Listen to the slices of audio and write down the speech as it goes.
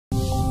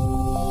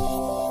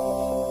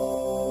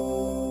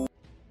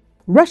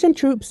Russian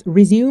troops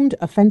resumed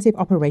offensive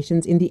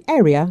operations in the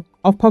area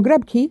of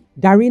Pogrebki,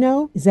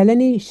 Darino,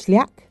 Zeleny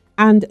Shliak,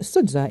 and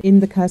Sudza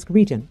in the Kursk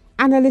region.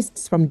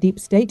 Analysts from Deep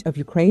State of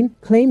Ukraine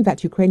claim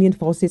that Ukrainian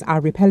forces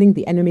are repelling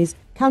the enemy's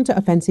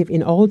counteroffensive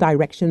in all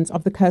directions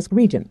of the Kursk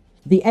region.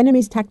 The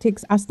enemy's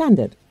tactics are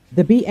standard.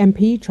 The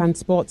BMP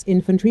transports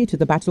infantry to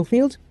the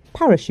battlefield,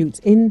 parachutes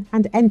in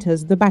and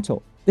enters the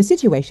battle. The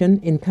situation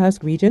in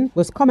Kursk region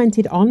was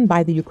commented on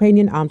by the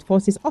Ukrainian Armed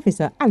Forces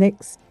officer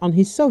Alex on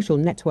his social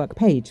network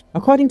page.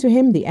 According to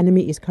him, the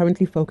enemy is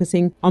currently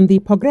focusing on the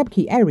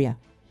Pogrebki area.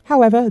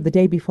 However, the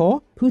day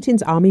before,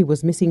 Putin's army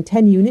was missing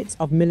 10 units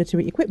of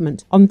military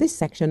equipment on this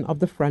section of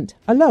the front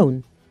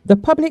alone. The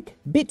public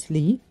Byt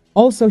Ili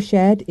also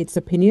shared its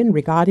opinion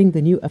regarding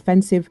the new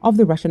offensive of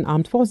the Russian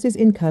armed forces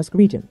in Kursk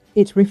region.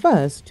 It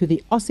refers to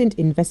the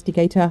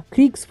OSINT-investigator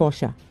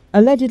Kriegsforscher.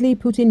 Allegedly,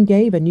 Putin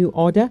gave a new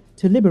order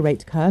to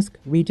liberate Kursk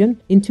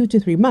region in 2 to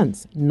 3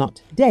 months,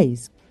 not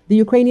days. The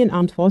Ukrainian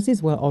armed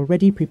forces were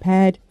already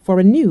prepared for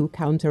a new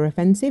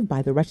counteroffensive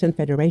by the Russian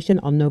Federation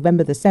on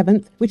November the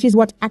 7th, which is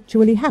what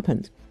actually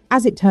happened.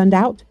 As it turned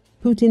out,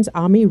 Putin's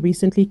army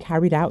recently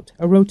carried out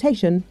a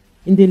rotation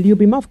in the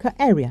Lyubimovka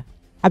area.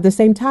 At the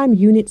same time,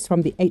 units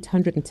from the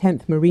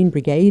 810th Marine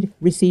Brigade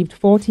received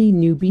 40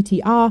 new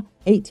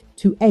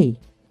BTR-82A,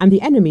 and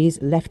the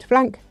enemy's left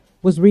flank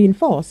was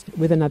reinforced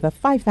with another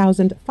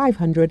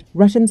 5,500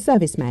 Russian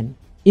servicemen.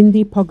 In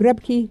the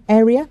Pogrebki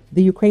area,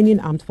 the Ukrainian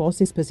armed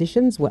forces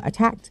positions were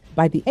attacked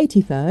by the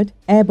 83rd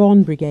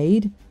Airborne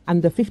Brigade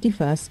and the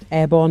 51st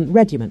Airborne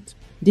Regiment.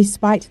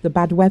 Despite the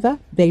bad weather,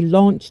 they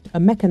launched a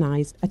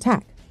mechanized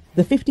attack.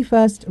 The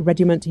 51st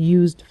Regiment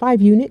used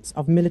 5 units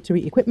of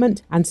military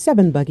equipment and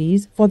 7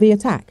 buggies for the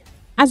attack.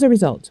 As a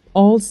result,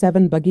 all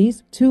 7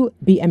 buggies, 2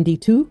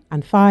 BMD-2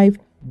 and 5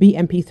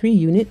 BMP-3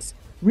 units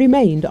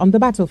remained on the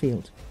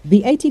battlefield.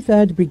 The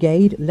 83rd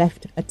Brigade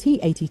left a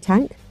T-80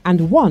 tank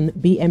and 1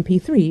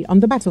 BMP-3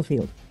 on the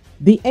battlefield.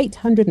 The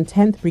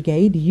 810th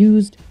Brigade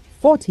used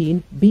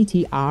 14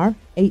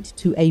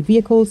 BTR-82A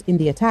vehicles in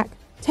the attack,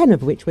 10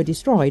 of which were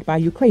destroyed by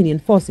Ukrainian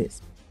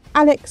forces.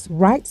 Alex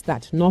writes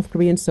that North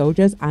Korean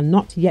soldiers are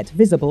not yet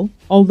visible,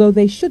 although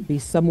they should be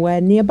somewhere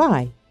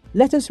nearby.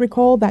 Let us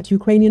recall that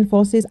Ukrainian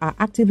forces are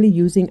actively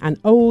using an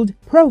old,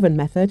 proven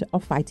method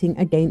of fighting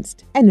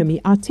against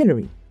enemy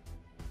artillery.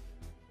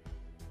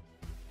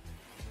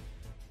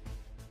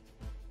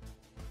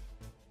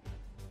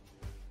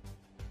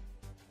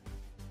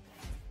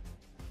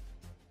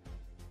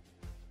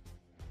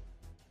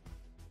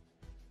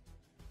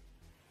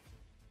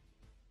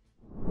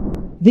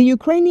 The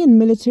Ukrainian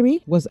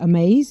military was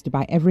amazed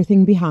by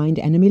everything behind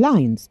enemy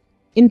lines.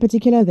 In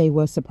particular, they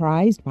were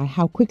surprised by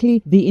how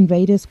quickly the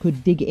invaders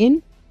could dig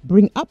in,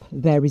 bring up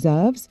their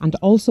reserves, and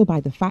also by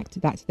the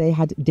fact that they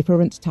had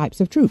different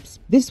types of troops.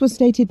 This was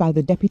stated by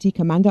the deputy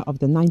commander of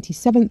the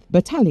 97th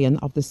Battalion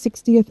of the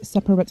 60th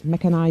Separate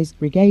Mechanized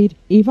Brigade,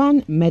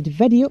 Ivan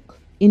Medvedyuk,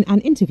 in an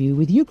interview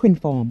with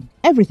Ukrinform.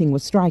 Everything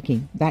was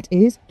striking. That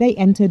is, they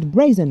entered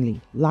brazenly,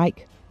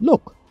 like,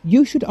 "Look,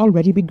 you should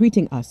already be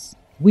greeting us.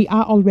 We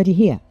are already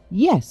here."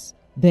 Yes,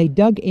 they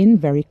dug in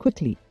very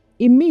quickly,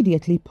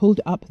 immediately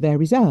pulled up their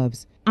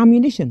reserves,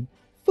 ammunition,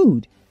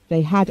 food.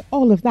 They had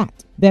all of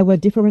that. There were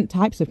different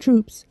types of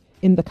troops.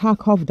 In the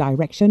Kharkov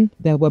direction,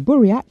 there were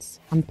Buryats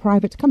and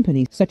private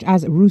companies such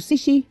as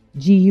Rusishi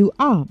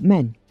GUR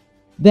men.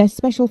 Their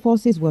special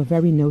forces were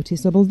very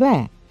noticeable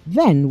there.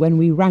 Then, when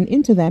we ran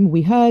into them,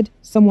 we heard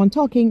someone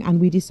talking and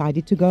we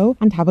decided to go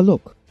and have a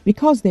look,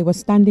 because they were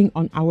standing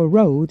on our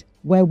road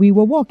where we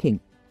were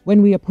walking.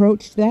 When we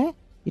approached there,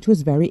 it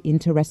was very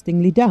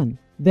interestingly done.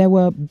 There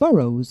were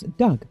burrows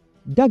dug,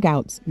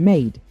 dugouts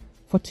made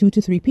for 2 to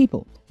 3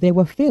 people. They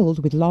were filled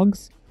with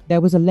logs.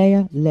 There was a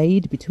layer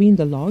laid between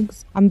the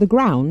logs and the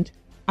ground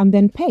and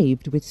then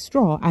paved with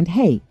straw and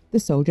hay, the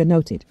soldier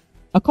noted.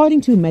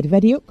 According to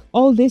Medvedyuk,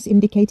 all this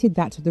indicated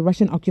that the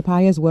Russian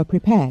occupiers were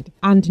prepared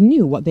and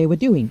knew what they were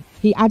doing.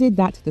 He added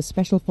that the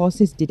special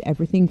forces did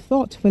everything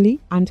thoughtfully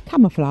and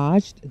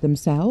camouflaged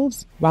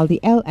themselves, while the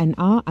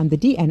LNR and the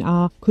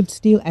DNR could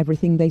steal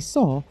everything they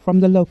saw from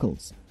the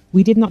locals.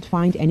 We did not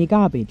find any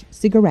garbage,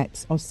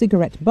 cigarettes or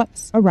cigarette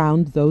butts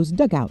around those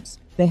dugouts.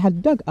 They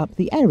had dug up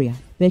the area.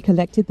 They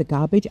collected the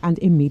garbage and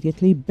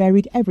immediately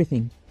buried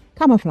everything,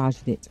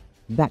 camouflaged it.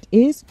 That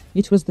is,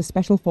 it was the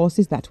special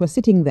forces that were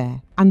sitting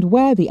there, and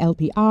where the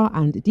LPR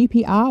and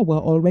DPR were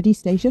already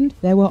stationed,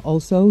 there were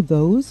also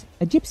those,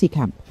 a gypsy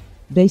camp.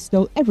 They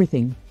stole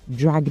everything,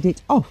 dragged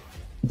it off.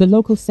 The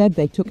locals said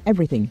they took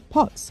everything,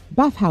 pots,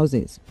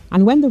 bathhouses,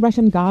 and when the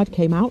Russian guard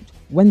came out,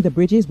 when the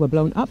bridges were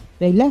blown up,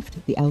 they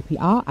left the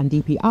LPR and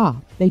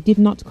DPR. They did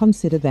not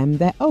consider them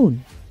their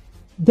own.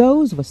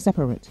 Those were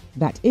separate.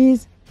 That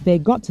is, they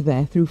got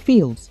there through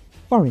fields,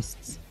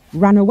 forests,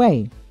 ran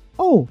away.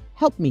 Oh,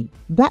 help me.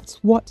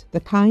 That's what the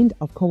kind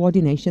of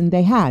coordination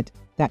they had.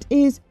 That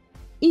is,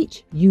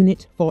 each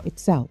unit for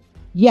itself.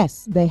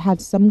 Yes, they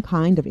had some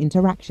kind of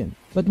interaction,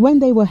 but when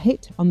they were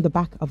hit on the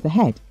back of the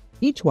head,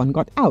 each one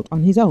got out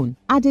on his own,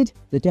 added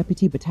the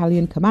deputy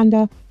battalion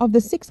commander of the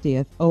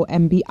 60th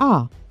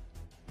OMBR.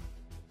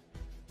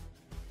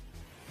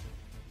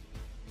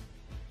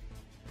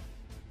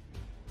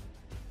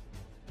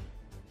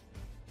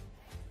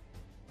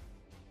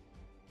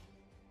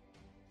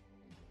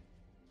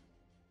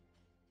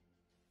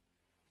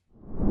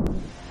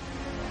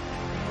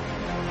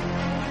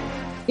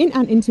 In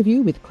an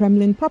interview with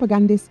Kremlin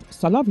propagandist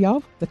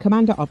Solovyov, the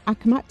commander of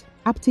Akhmat,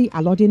 Byt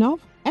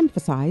Ili,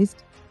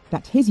 emphasized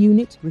that his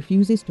unit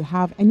refuses to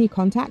have any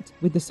contact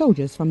with the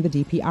soldiers from the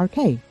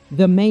DPRK.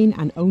 The main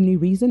and only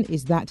reason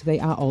is that they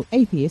are all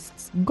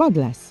atheists,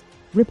 godless,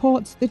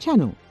 reports the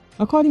channel.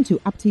 According to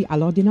Byt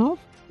Ili,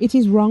 it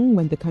is wrong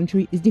when the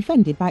country is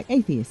defended by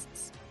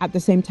atheists. At the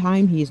same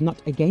time, he is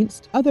not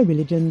against other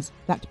religions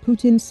that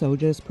Putin's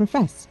soldiers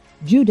profess,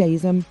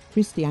 Judaism,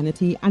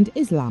 Christianity and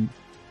Islam.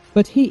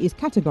 But he is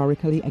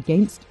categorically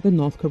against the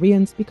North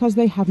Koreans because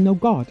they have no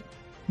God.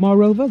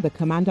 Moreover, the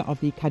commander of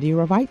the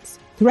Kadirovites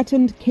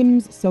threatened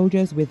Kim's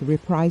soldiers with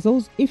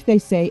reprisals if they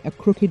say a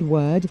crooked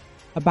word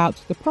about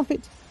the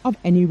prophet of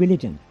any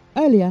religion.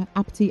 Earlier,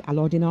 Byt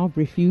Ili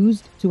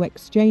refused to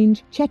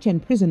exchange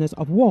Chechen prisoners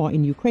of war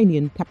in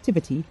Ukrainian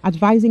captivity,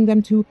 advising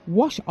them to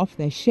wash off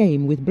their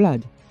shame with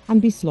blood and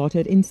be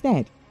slaughtered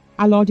instead.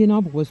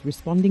 Alodinov was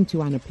responding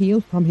to an appeal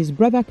from his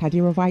brother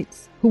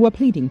Kadirovites who were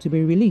pleading to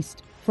be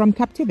released from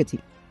captivity.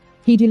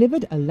 He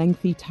delivered a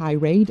lengthy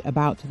tirade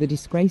about the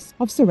disgrace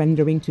of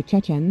surrendering to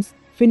Chechens,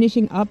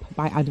 finishing up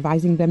by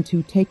advising them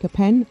to take a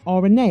pen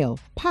or a nail,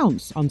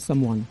 pounce on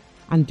someone,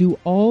 and do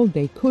all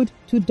they could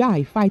to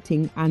die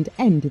fighting and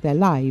end their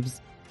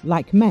lives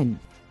like men.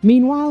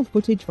 Meanwhile,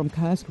 footage from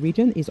Kursk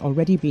region is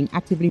already being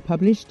actively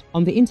published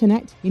on the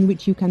internet, in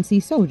which you can see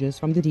soldiers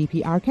from the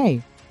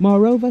DPRK.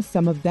 Moreover,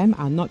 some of them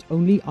are not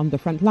only on the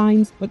front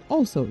lines, but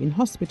also in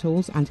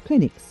hospitals and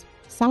clinics.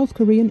 South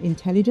Korean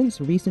intelligence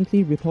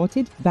recently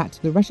reported that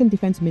the Russian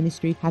Defense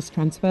Ministry has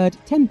transferred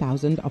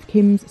 10,000 of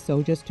Kim's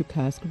soldiers to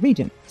Kursk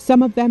region.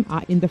 Some of them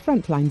are in the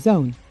frontline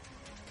zone.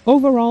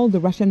 Overall, the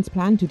Russians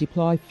plan to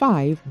deploy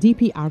 5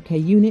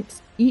 DPRK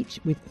units, each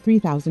with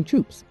 3,000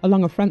 troops,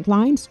 along a front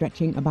line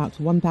stretching about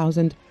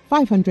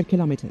 1,500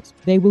 kilometers.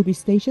 They will be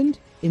stationed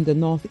in the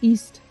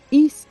northeast,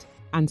 east,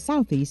 and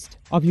southeast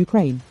of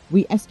Ukraine.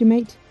 We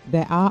estimate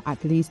there are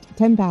at least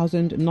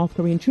 10,000 North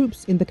Korean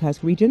troops in the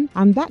Kursk region,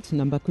 and that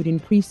number could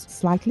increase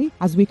slightly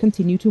as we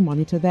continue to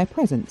monitor their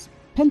presence.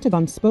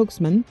 Pentagon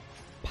spokesman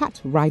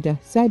Pat Ryder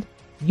said,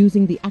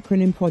 using the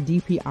acronym for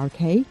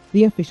DPRK,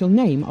 the official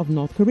name of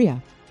North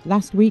Korea.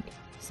 Last week,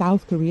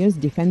 South Korea's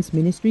defense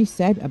ministry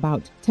said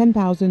about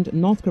 10,000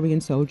 North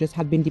Korean soldiers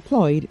had been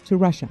deployed to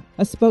Russia.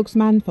 A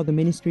spokesman for the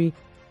ministry,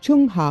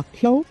 Chung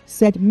Ha-kyo,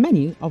 said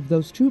many of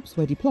those troops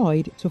were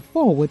deployed to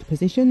forward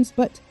positions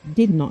but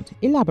did not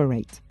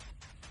elaborate.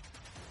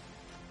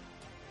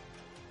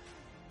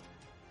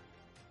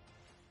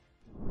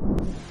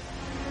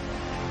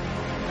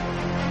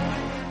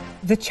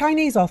 The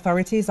Chinese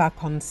authorities are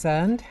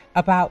concerned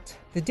about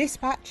the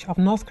dispatch of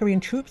North Korean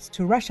troops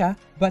to Russia,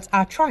 but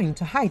are trying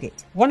to hide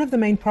it. One of the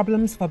main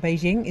problems for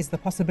Beijing is the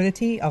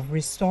possibility of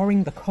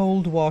restoring the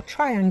Cold War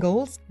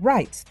triangles,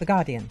 writes The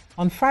Guardian.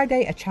 On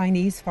Friday, a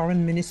Chinese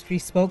Foreign Ministry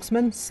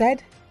spokesman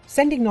said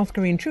sending North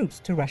Korean troops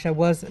to Russia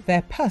was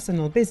their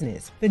personal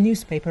business, the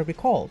newspaper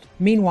recalled.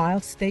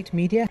 Meanwhile, state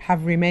media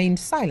have remained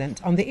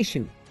silent on the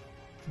issue.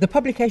 The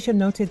publication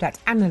noted that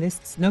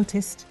analysts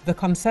noticed the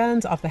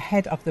concerns of the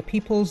head of the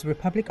People's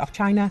Republic of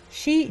China,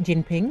 Xi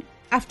Jinping,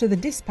 after the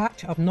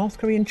dispatch of North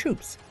Korean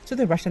troops to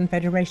the Russian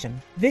Federation.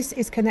 This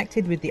is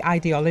connected with the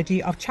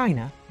ideology of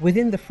China,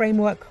 within the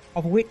framework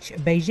of which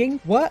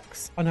Beijing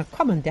works on a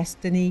common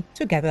destiny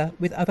together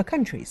with other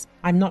countries.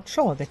 I'm not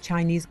sure the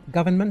Chinese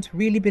government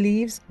really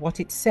believes what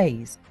it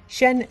says.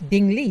 Shen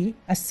Dingli,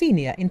 a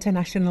senior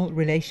international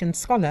relations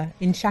scholar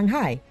in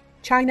Shanghai,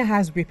 China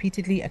has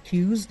repeatedly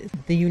accused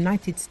the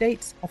United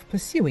States of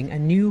pursuing a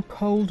new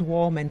Cold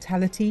War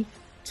mentality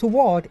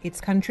toward its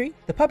country,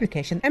 the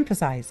publication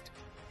emphasized.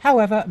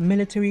 However,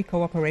 military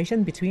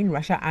cooperation between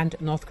Russia and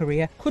North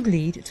Korea could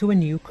lead to a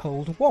new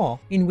Cold War,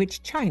 in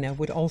which China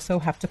would also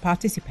have to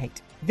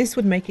participate. This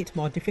would make it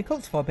more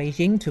difficult for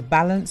Beijing to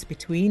balance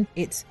between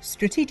its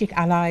strategic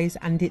allies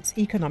and its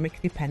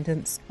economic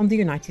dependence on the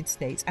United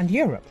States and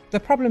Europe. The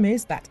problem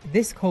is that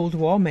this Cold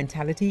War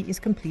mentality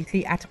is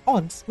completely at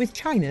odds with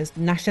China's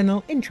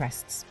national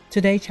interests.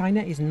 Today,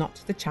 China is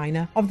not the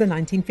China of the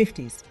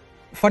 1950s.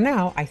 For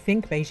now, I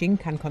think Beijing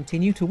can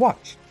continue to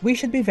watch. We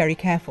should be very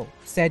careful,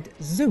 said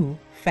Zhu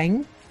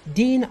Feng,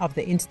 Dean of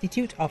the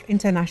Institute of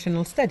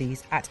International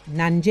Studies at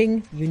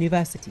Nanjing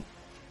University.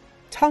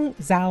 Tong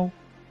Zhao,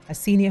 a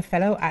senior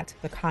fellow at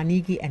the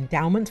Carnegie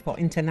Endowment for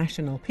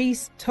International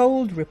Peace,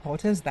 told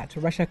reporters that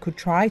Russia could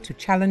try to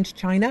challenge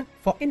China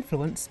for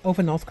influence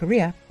over North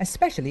Korea,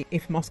 especially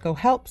if Moscow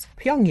helps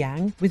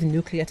Pyongyang with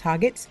nuclear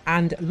targets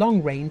and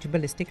long-range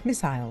ballistic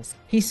missiles.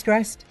 He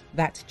stressed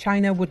that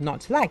China would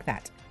not like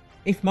that.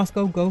 If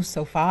Moscow goes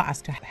so far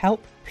as to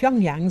help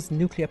Pyongyang's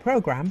nuclear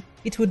program,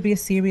 it would be a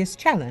serious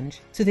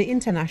challenge to the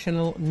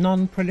international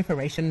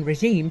non-proliferation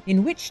regime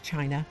in which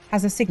China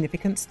has a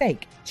significant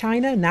stake.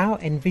 China now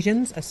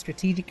envisions a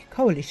strategic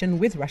coalition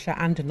with Russia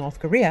and North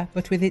Korea,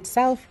 but with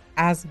itself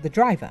as the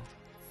driver,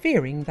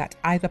 fearing that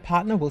either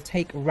partner will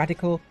take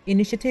radical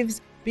initiatives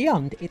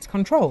beyond its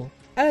control.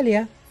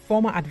 Earlier,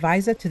 former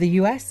advisor to the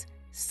US,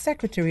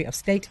 Secretary of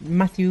State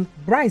Matthew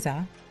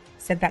Bryza,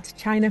 said that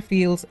China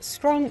feels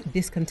strong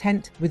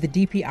discontent with the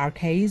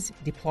DPRK's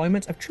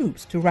deployment of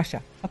troops to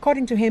Russia.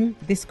 According to him,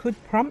 this could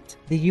prompt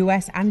the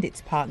US and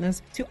its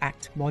partners to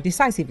act more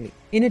decisively.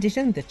 In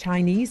addition, the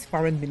Chinese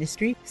Foreign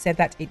Ministry said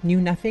that it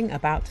knew nothing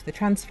about the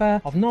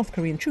transfer of North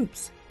Korean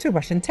troops to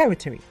Russian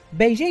territory.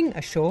 Beijing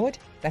assured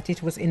that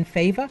it was in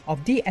favor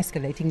of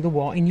de-escalating the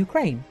war in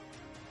Ukraine.